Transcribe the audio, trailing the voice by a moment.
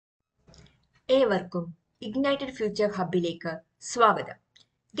ഏവർക്കും Ignited future ഹബിലേക്ക് സ്വാഗതം.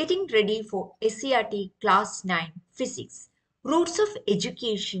 Getting ready for SCRT class 9 physics. Roots of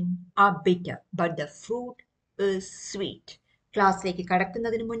education R bitter but the fruit is sweet. ക്ലാസ്സിലേക്ക്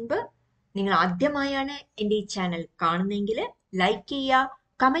കടക്കുന്നതിന് മുൻപ് നിങ്ങൾ ആദ്യമായാണ് എൻ്റെ ഈ ചാനൽ കാണുന്നതെങ്കിൽ ലൈക്ക് ചെയ്യുക,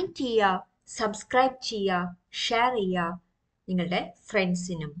 കമൻറ്റ് ചെയ്യുക, സബ്സ്ക്രൈബ് ചെയ്യുക, ഷെയർ ചെയ്യുക നിങ്ങളുടെ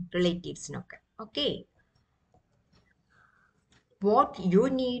ഫ്രണ്ട്സിനും റിലേറ്റീവ്സിനൊക്കെ. Okay, what you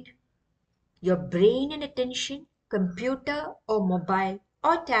need: your brain and attention, computer or mobile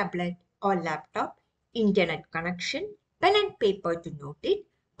or tablet or laptop, internet connection, pen and paper to note it,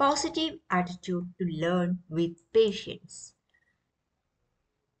 positive attitude to learn with patience.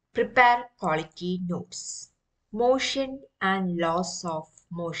 Prepare quality notes. Motion and laws of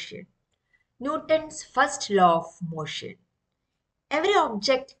motion. Newton's first law of motion. Every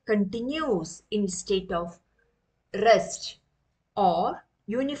object continues in state of rest or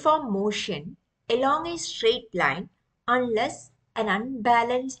uniform motion along a straight line unless an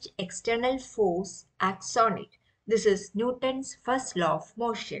unbalanced external force acts on it. This is Newton's first law of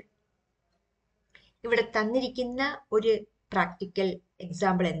motion. ഇവിടെ തന്നിരിക്കുന്ന ഒരു practical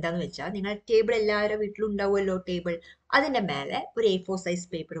example എന്താന്ന് വെച്ചാൽ, നിങ്ങൾ table എല്ലാവരുടെ വീട്ടിലും ഉണ്ടാവുമല്ലോ table. അതിൻ്റെ മേലെ ഒരു A4 സൈസ്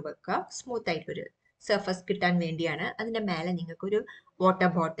പേപ്പർ വെക്കുക, സ്മൂത്ത് ആയിട്ടൊരു സർഫസ് കിട്ടാൻ വേണ്ടിയാണ്. അതിൻ്റെ മേലെ നിങ്ങൾക്കൊരു വാട്ടർ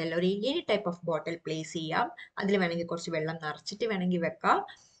ബോട്ടിൽ, ഒരു any type of bottle place ചെയ്യാം. അതിൽ വേണമെങ്കിൽ കുറച്ച് വെള്ളം നിറച്ചിട്ട് വേണമെങ്കിൽ വെക്കാം.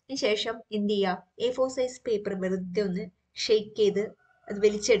 അതിനുശേഷം എന്ത് ചെയ്യുക, A4 സൈസ് പേപ്പർ വെറുതെ ഒന്ന് ഷെയ്ക്ക് ചെയ്ത് അത്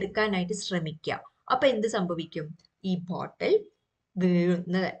വലിച്ചെടുക്കാനായിട്ട് ശ്രമിക്കുക. അപ്പം എന്ത് സംഭവിക്കും? ഈ ബോട്ടിൽ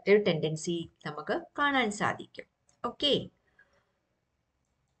വീഴുന്ന ഒരു ടെൻഡൻസി നമുക്ക് കാണാൻ സാധിക്കും. Okay,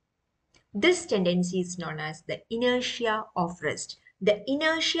 this tendency is known as the inertia of rest. The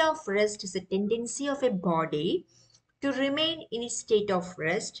inertia of rest is a tendency of a body to remain in its state of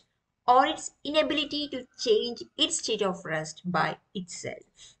rest or its inability to change its state of rest by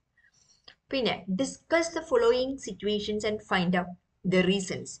itself. Pinne, discuss the following situations and find out the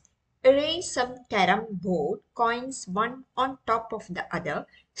reasons. Arrange some carom board coins one on top of the other.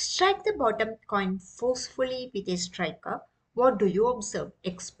 Strike the bottom coin forcefully with a striker. What do you observe?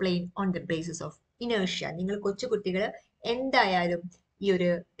 Explain on the basis of inertia. നിങ്ങൾ കൊച്ചു കുട്ടികൾ എന്തായാലും ഈ ഒരു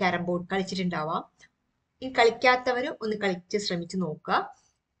carrom board കളിച്ചിട്ടുണ്ടാവാം. ഈ കളിക്കാത്തവർ ഒന്ന് കളിച്ച് ശ്രമിച്ച് നോക്കുക.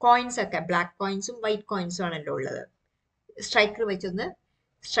 കോയിൻസ് ഒക്കെ ബ്ലാക്ക് കോയിൻസും വൈറ്റ് കോയിൻസും ആണല്ലോ ഉള്ളത്. സ്ട്രൈക്കർ വെച്ചൊന്ന്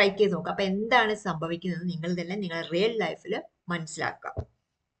സ്ട്രൈക്ക് ചെയ്ത് നോക്കുക. അപ്പം എന്താണ് സംഭവിക്കുന്നത് നിങ്ങൾ തന്നെ നിങ്ങളുടെ റിയൽ ലൈഫിൽ മനസ്സിലാക്കുക.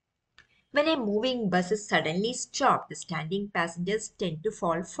 When a moving bus is suddenly stopped, the standing passengers tend to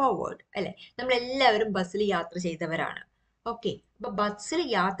fall forward. അല്ലെ, നമ്മളെല്ലാവരും ബസ്സിൽ യാത്ര ചെയ്തവരാണ്. ഓക്കെ, അപ്പൊ ബസ്സിൽ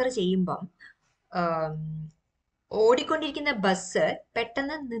യാത്ര ചെയ്യുമ്പം ഓടിക്കൊണ്ടിരിക്കുന്ന ബസ്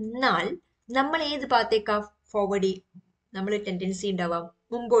പെട്ടെന്ന് നിന്നാൽ നമ്മൾ ഏത് ഭാഗത്തേക്കാ ഫോർവേഡ് നമ്മൾ ടെൻഡൻസി ഉണ്ടാവാം?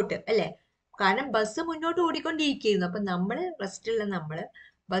 മുമ്പോട്ട് അല്ലെ. കാരണം ബസ് മുന്നോട്ട് ഓടിക്കൊണ്ടിരിക്കുന്നു. അപ്പൊ നമ്മൾ റെസ്റ്റുള്ള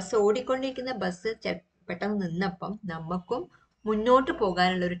ബസ് ഓടിക്കൊണ്ടിരിക്കുന്ന ബസ് പെട്ടെന്ന് നിന്നപ്പം നമുക്കും മുന്നോട്ട്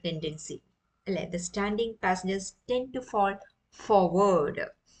പോകാനുള്ള ഒരു ടെൻഡൻസി അല്ലെ. The standing passengers tend to fall forward.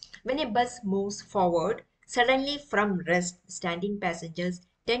 When a bus moves forward suddenly from rest, standing passengers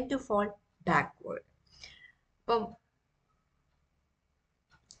tend to fall backward. അപ്പം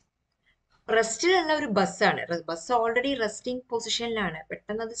റെസ്റ്റിലുള്ള ഒരു ബസ്സാണ്, ബസ് ഓൾറെഡി റെസ്റ്റിംഗ് പൊസിഷനിലാണ്.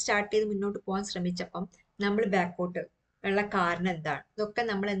 പെട്ടെന്ന് അത് സ്റ്റാർട്ട് ചെയ്ത് മുന്നോട്ട് പോകാൻ ശ്രമിച്ചപ്പം നമ്മൾ ബാക്കോട്ട് ഉള്ള കാരണം എന്താണ്? ഇതൊക്കെ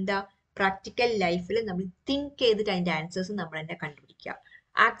നമ്മൾ എന്താ പ്രാക്ടിക്കൽ ലൈഫിൽ നമ്മൾ തിങ്ക് ചെയ്തിട്ട് അതിൻ്റെ ആൻസേഴ്സ് നമ്മൾ തന്നെ കണ്ടുപിടിക്കുക.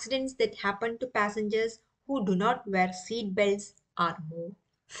 Accidents that happen to passengers who do not wear seat belts are more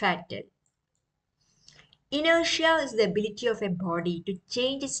fatal. Inertia is the ability of a body to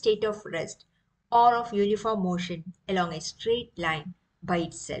change its state of rest or of uniform motion along a straight line by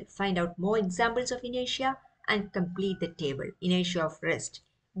itself. Find out more examples of inertia and complete the table. Inertia of rest.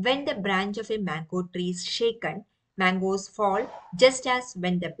 When the branch of a mango tree is shaken, mangoes fall just as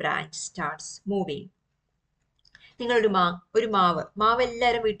when the branch starts moving. നിങ്ങളൊരു മാവ്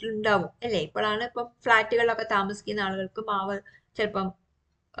എല്ലാവരും വീട്ടിലുണ്ടാവും അല്ലേ. ഇപ്പോഴാണ് ഇപ്പം ഫ്ലാറ്റുകളിലൊക്കെ താമസിക്കുന്ന ആളുകൾക്ക് മാവ് ചിലപ്പം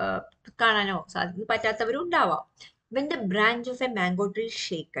കാണാനോ പറ്റാത്തവരും ഉണ്ടാവാം. When the branch of a mango tree is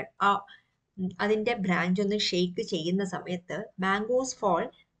shaken, അതിന്റെ ബ്രാഞ്ച് ഒന്ന് ഷെയ്ക്ക് ചെയ്യുന്ന സമയത്ത് mangoes fall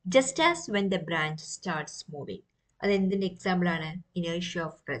just as when the branch starts moving. അതെന്തിന്റെ example ആണ്? inertia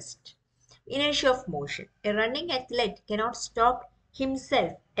of rest. Inertia of motion. A running athlete cannot stop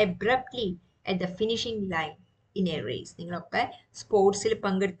himself abruptly at the finishing line in a race. നിങ്ങളൊക്കെ സ്പോർട്സിൽ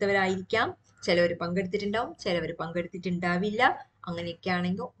പങ്കെടുത്തവരായിരിക്കാം. ചിലവർ പങ്കെടുത്തിട്ടുണ്ടാവും, ചിലവർ പങ്കെടുത്തിട്ടുണ്ടാവില്ല. അങ്ങനെയൊക്കെ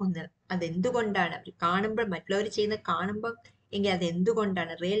ആണെങ്കിൽ ഒന്ന് അതെന്തുകൊണ്ടാണ് അവർ കാണുമ്പോൾ, മറ്റുള്ളവർ ചെയ്യുന്ന കാണുമ്പോൾ എങ്കിൽ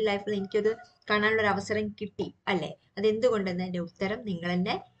അതെന്തുകൊണ്ടാണ്? റിയൽ ലൈഫിൽ എനിക്കത് കാണാനുള്ള ഒരു അവസരം കിട്ടി അല്ലേ, അതെന്തുകൊണ്ടെന്ന് അതിൻ്റെ ഉത്തരം നിങ്ങൾ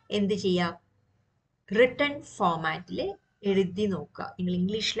തന്നെ എന്ത് ചെയ്യുക, റിട്ടൺ ഫോമാറ്റിൽ എഴുതി നോക്കുക. നിങ്ങൾ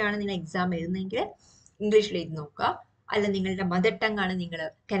ഇംഗ്ലീഷിലാണ് നിങ്ങൾ എക്സാം എഴുതുന്നതെങ്കിൽ ഇംഗ്ലീഷിൽ എഴുതി നോക്കുക. അല്ല നിങ്ങളുടെ മദർ ടങ് ആണ്, നിങ്ങൾ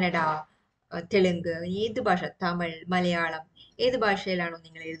കന്നഡ, തെലുങ്ക്, ഏത് ഭാഷ, തമിഴ്, മലയാളം, ഏത് ഭാഷയിലാണോ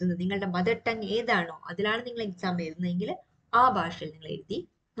നിങ്ങൾ എഴുതുന്നത്, നിങ്ങളുടെ മദർ ടങ് ഏതാണോ അതിലാണ് നിങ്ങൾ എക്സാം എഴുതുന്നതെങ്കിൽ ആ ഭാഷയിൽ നിങ്ങൾ എഴുതി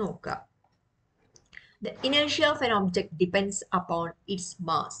നോക്കുക. The inertia of an object depends upon its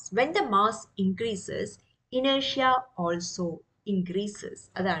mass. When the mass increases, inertia also increases.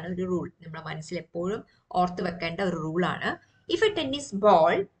 അതാണ് ഒരു റൂൾ. നമ്മുടെ മനസ്സിൽ എപ്പോഴും ഓർത്ത് വെക്കേണ്ട ഒരു റൂളാണ്. If a tennis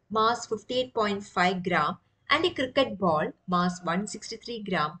ball mass 58.5 gram and a cricket ball mass 163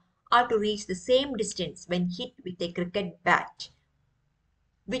 gram are to reach the same distance when hit with a cricket bat,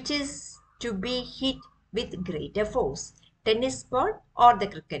 which is to be hit with greater force, tennis ball or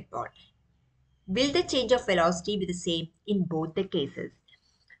the cricket ball? Will the change of velocity be the same in both the cases?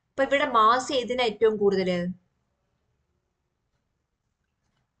 അപ്പോൾ ഇവിടെ mass ഏതിനാ ഏറ്റവും കൂടുതൽ?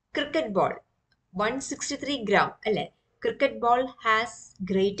 Cricket ball 163 gram അല്ലേ? Cricket ball has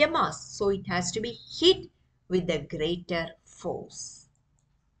greater mass, so it has to B hit with a greater force.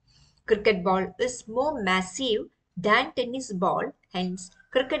 Cricket ball is more massive than tennis ball, hence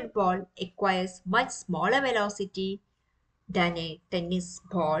cricket ball acquires much smaller velocity than a tennis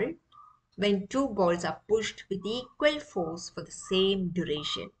ball when two balls are pushed with equal force for the same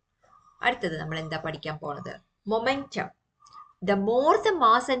duration. അടുത്തത് നമ്മൾ എന്താ പഠിക്കാൻ പോണത്? Momentum. The more the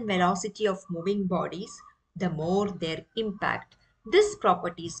mass and velocity of moving bodies, the more their impact. This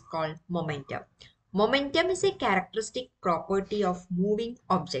property is called momentum. Momentum is a characteristic property of moving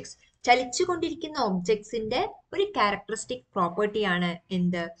objects. ചലിച്ചുകൊണ്ടിരിക്കുന്ന ഒബ്ജക്ട്സിന്റെ ഒരു characteristic പ്രോപ്പർട്ടിയാണ്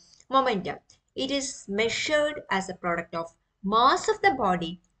എന്ത്? Momentum. It is measured as A product of mass of the body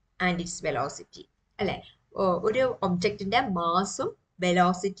and it's velocity. അല്ലെ, ഒരു ഒബ്ജക്റ്റിന്റെ മാസും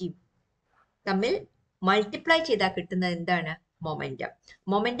വെലോസിറ്റിയും തമ്മിൽ multiply ചെയ്താൽ കിട്ടുന്നത് എന്താണ്? Momentum.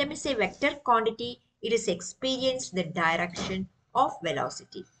 Momentum is A vector quantity. It is experience the direction of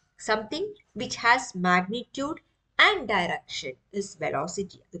velocity. Something which has magnitude and direction is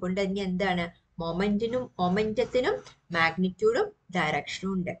velocity. അതുകൊണ്ട് തന്നെ എന്താണ്? മൊമെന്റത്തിനും മാഗ്നിറ്റ്യൂഡും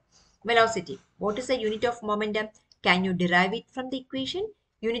ഡയറക്ഷനും ഉണ്ട്. Velocity. What is the unit of momentum? Can you derive it from the equation?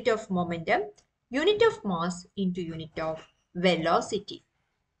 Unit of momentum, unit of mass into unit of velocity.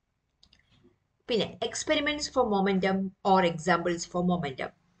 പിന്നെ experiments for momentum or examples for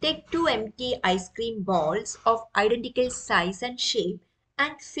momentum. Take two empty ice cream balls of identical size and shape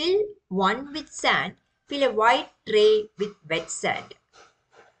and fill one with sand. Fill a white tray with wet sand.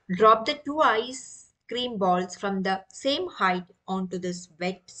 Drop the two ice cream balls from the same height onto this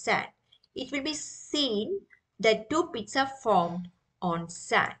wet sand. It will be seen that two pits are formed on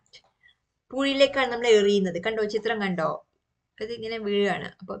sand. പൂഴിയിലേക്കാണ് നമ്മൾ എറിയുന്നത്. കണ്ടോ, ചിത്രം കണ്ടോ? അതിങ്ങനെ വീഴാണ്.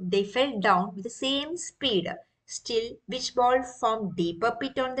 അപ്പോൾ they fell down with the same speed. Still, which ball formed deeper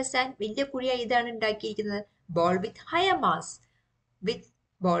pit on the sand? വലിയ കുഴിയ ഇതാണ് ഉണ്ടാക്കിയിരിക്കുന്നത്. Ball with higher mass with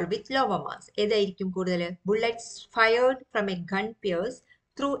ball with lower mass. ഏതായിരിക്കും കൂടുതൽ? Bullets fired from a gun pierce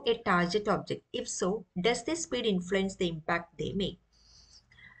through a target object. If so, does the speed influence the impact they make?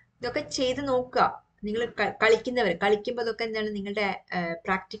 ഇതൊക്കെ ചെയ്ത് നോക്കുക. നിങ്ങൾ കളിക്കുമ്പോൾ ഇതൊക്കെ എന്താണ്? നിങ്ങളുടെ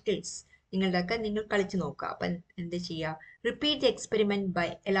പ്രാക്ടിക്കൽസ് നിങ്ങളുടെയൊക്കെ നിങ്ങൾ കളിച്ച് നോക്കുക. അപ്പം എന്ത് ചെയ്യുക? Repeat the experiment by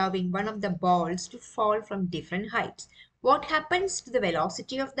allowing one of the balls to fall from different heights. What happens to the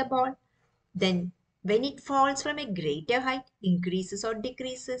velocity of the ball then when it falls from a greater height? Increases or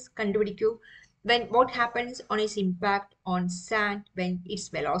decreases? കണ്ടുപിടിക്കൂ. What happens on its impact on sand when its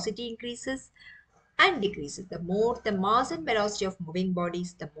velocity increases and decreases? The more the mass and velocity of moving bodies,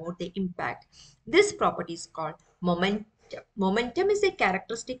 the more they impact. This property is called momentum. Momentum is a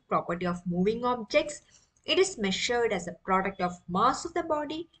characteristic property of moving objects. It is measured as a product of mass of the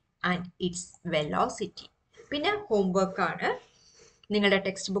body and its velocity. പിന്നെ homework ആണ്. നിങ്ങളുടെ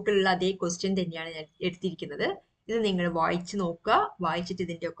text ബുക്കിലുള്ള അതേ question തന്നെയാണ് ഞാൻ എടുത്തിരിക്കുന്നത്. ഇത് നിങ്ങൾ വായിച്ചു നോക്കുക. വായിച്ചിട്ട്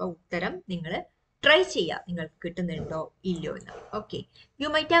ഇതിൻ്റെയൊക്കെ ഉത്തരം നിങ്ങൾ ട്രൈ ചെയ്യുക, നിങ്ങൾക്ക് കിട്ടുന്നുണ്ടോ ഇല്ലയോ എന്ന്. Okay, you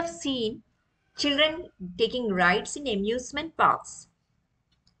might have seen children taking rides in amusement parks.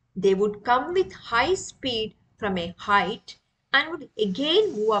 They would come with high speed from a height and would again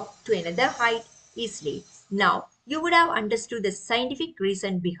move up to another height easily. Now, you would have understood the scientific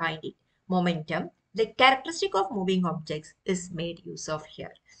reason behind it. Momentum, the characteristic of moving objects, is made use of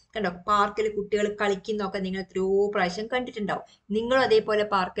here. കണ്ടോ, പാർക്കിൽ കുട്ടികൾ കളിക്കുന്നൊക്കെ നിങ്ങൾ എത്രയോ പ്രാവശ്യം കണ്ടിട്ടുണ്ടാവും. നിങ്ങളും അതേപോലെ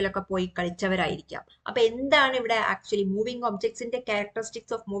പാർക്കിലൊക്കെ പോയി കളിച്ചവരായിരിക്കാം. അപ്പൊ എന്താണ് ഇവിടെ actually moving ഒബ്ജക്ട്സിന്റെ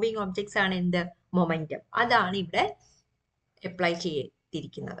characteristics of moving objects ആണ് എന്ത്? മൊമെന്റം. അതാണ് ഇവിടെ അപ്ലൈ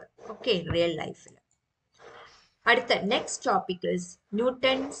ചെയ്തിരിക്കുന്നത്. ഓക്കെ, റിയൽ ലൈഫിൽ. അടുത്ത next topic is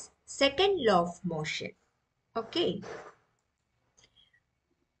Newton's second law of motion. Okay,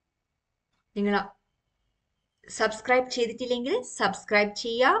 നിങ്ങൾ സബ്സ്ക്രൈബ് ചെയ്തിട്ടില്ലെങ്കിൽ സബ്സ്ക്രൈബ്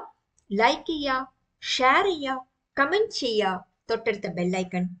ചെയ്യുക, ലൈക്ക് ചെയ്യുക, ഷെയർ ചെയ്യുക, കമന്റ് ചെയ്യുക, തൊട്ടടുത്ത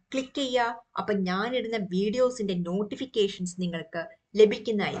ബെല്ലൈക്കൺ ക്ലിക്ക് ചെയ്യുക. അപ്പം ഞാനിടുന്ന വീഡിയോസിന്റെ നോട്ടിഫിക്കേഷൻസ് നിങ്ങൾക്ക്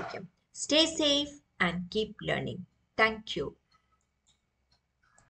ലഭിക്കുന്നതായിരിക്കും. Stay safe and keep learning. Thank you.